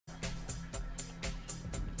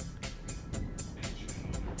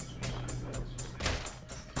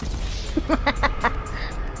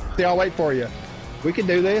See, I'll wait for you. We can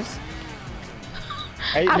do this.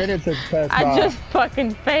 8 minutes has passed by. I just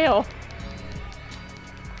fucking failed.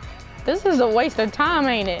 This is a waste of time,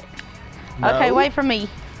 ain't it? No. Okay, wait for me.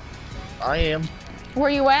 I am. Where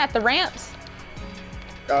you at? The ramps?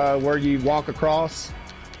 Where you walk across.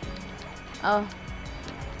 Oh.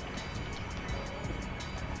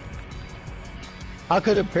 I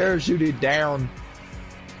could have parachuted down.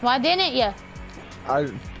 Why didn't you?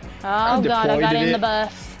 I Oh god, I got in the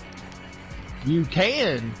bus. You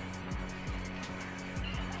can.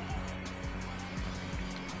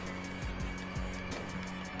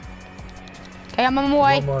 Okay, I'm on my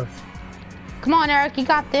way. Almost. Come on, Eric, you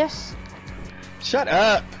got this. Shut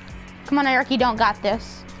up. Come on, Eric, you don't got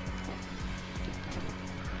this.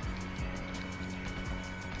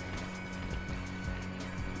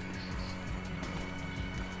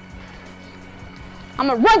 I'm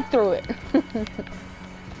gonna run through it.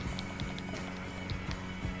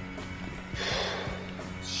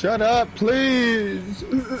 Shut up, please.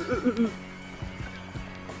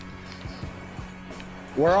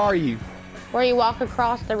 Where are you? Where you walk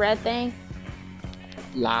across the red thing?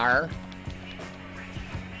 Liar.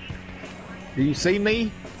 Do you see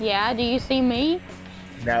me? Yeah, do you see me?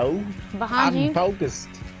 No. Behind you? I'm focused.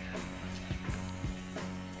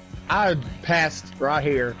 I passed right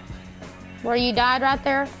here. Where you died right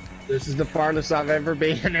there? This is the farthest I've ever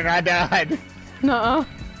been, and I died. No.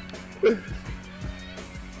 You're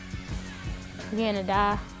gonna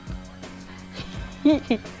die.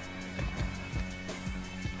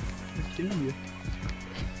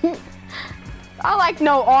 I like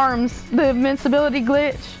no arms. The invincibility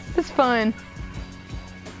glitch. It's fun.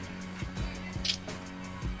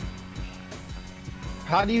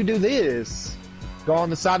 How do you do this? Go on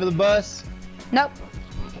the side of the bus? Nope.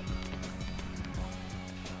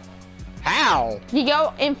 How? You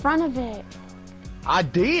go in front of it. I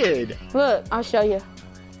did. Look, I'll show you.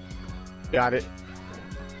 Got it.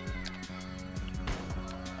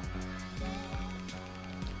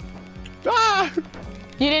 Ah!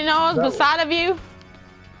 You didn't know I was beside of you?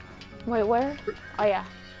 Wait, where? Oh, yeah.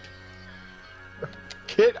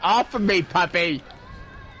 Get off of me, puppy!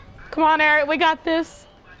 Come on, Eric, we got this.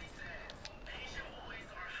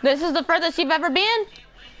 This is the furthest you've ever been?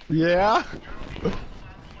 Yeah.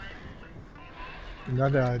 I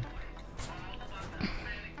died.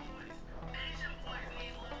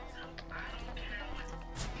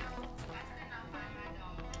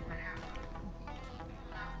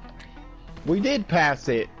 We did pass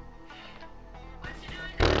it.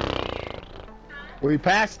 We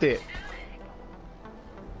passed it.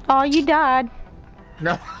 Oh, you died.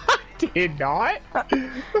 No, I did not.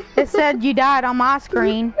 It said you died on my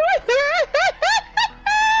screen.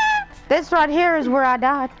 This right here is where I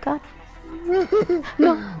died. God.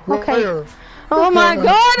 No. Okay. Oh my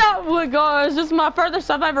god. Oh my god. It's just my furthest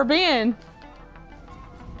I've ever been.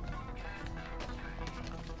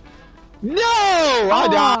 No! I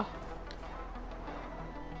died.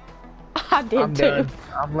 I did I'm too. done.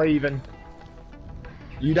 I'm leaving.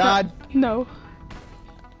 You died? No.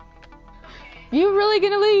 You really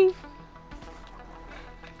gonna leave?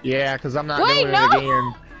 Yeah, because I'm not Wait, doing no. it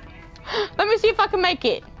again. Let me see if I can make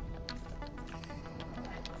it.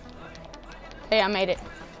 Hey, I made it.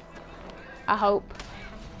 I hope.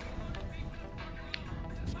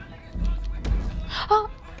 Oh.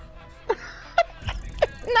 No,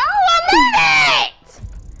 I made it!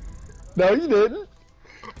 No, you didn't.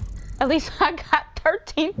 At least I got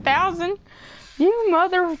 13,000. You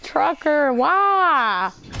mother trucker,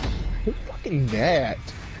 why? Who's fucking that?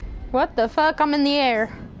 What the fuck? I'm in the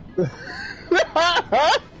air.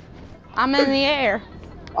 I'm in the air.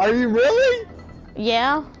 Are you really?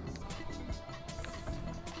 Yeah.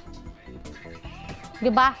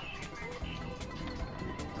 Goodbye.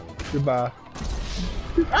 Goodbye.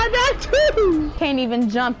 I got two! Can't even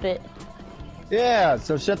jump it. Yeah,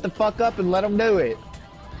 so shut the fuck up and let them do it.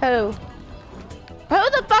 Who? Who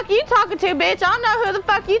the fuck you talking to, bitch? I don't know who the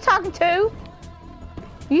fuck you talking to.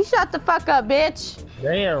 You shut the fuck up, bitch.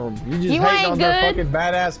 Damn, you just You hating ain't on their good. fucking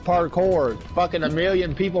badass parkour. Fucking 1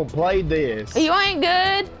 million people played this. You ain't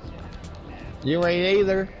good. You ain't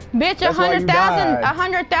either. Bitch, That's why you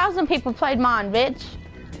 100,000 people played mine, bitch.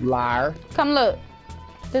 Liar. Come look.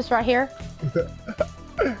 This right here.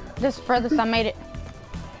 This is furthest I made it.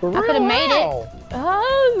 For I could have real? made it. How?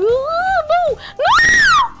 Oh, no!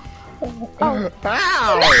 Oh.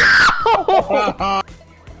 Ow! No!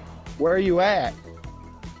 Where are you at?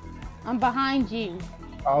 I'm behind you.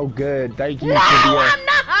 Oh, good. Thank you No, for the. I'm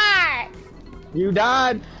not! You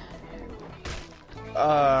died?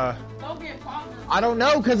 I don't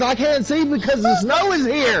know, because I can't see because the snow is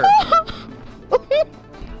here.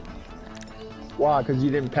 Why? Because you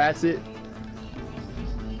didn't pass it?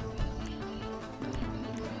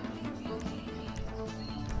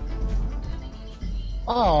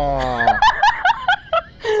 Aww.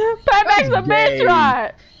 Payback's a bitch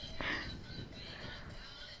right.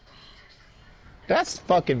 That's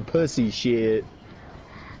fucking pussy shit.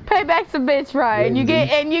 Payback's a bitch right. And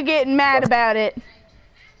you getting mad about it.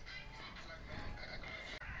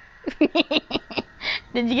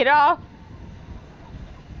 Did you get off?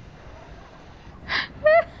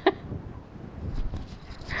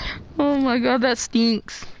 Oh my god, that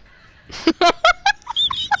stinks.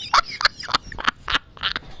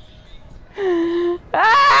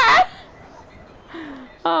 Ah!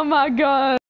 Oh my god.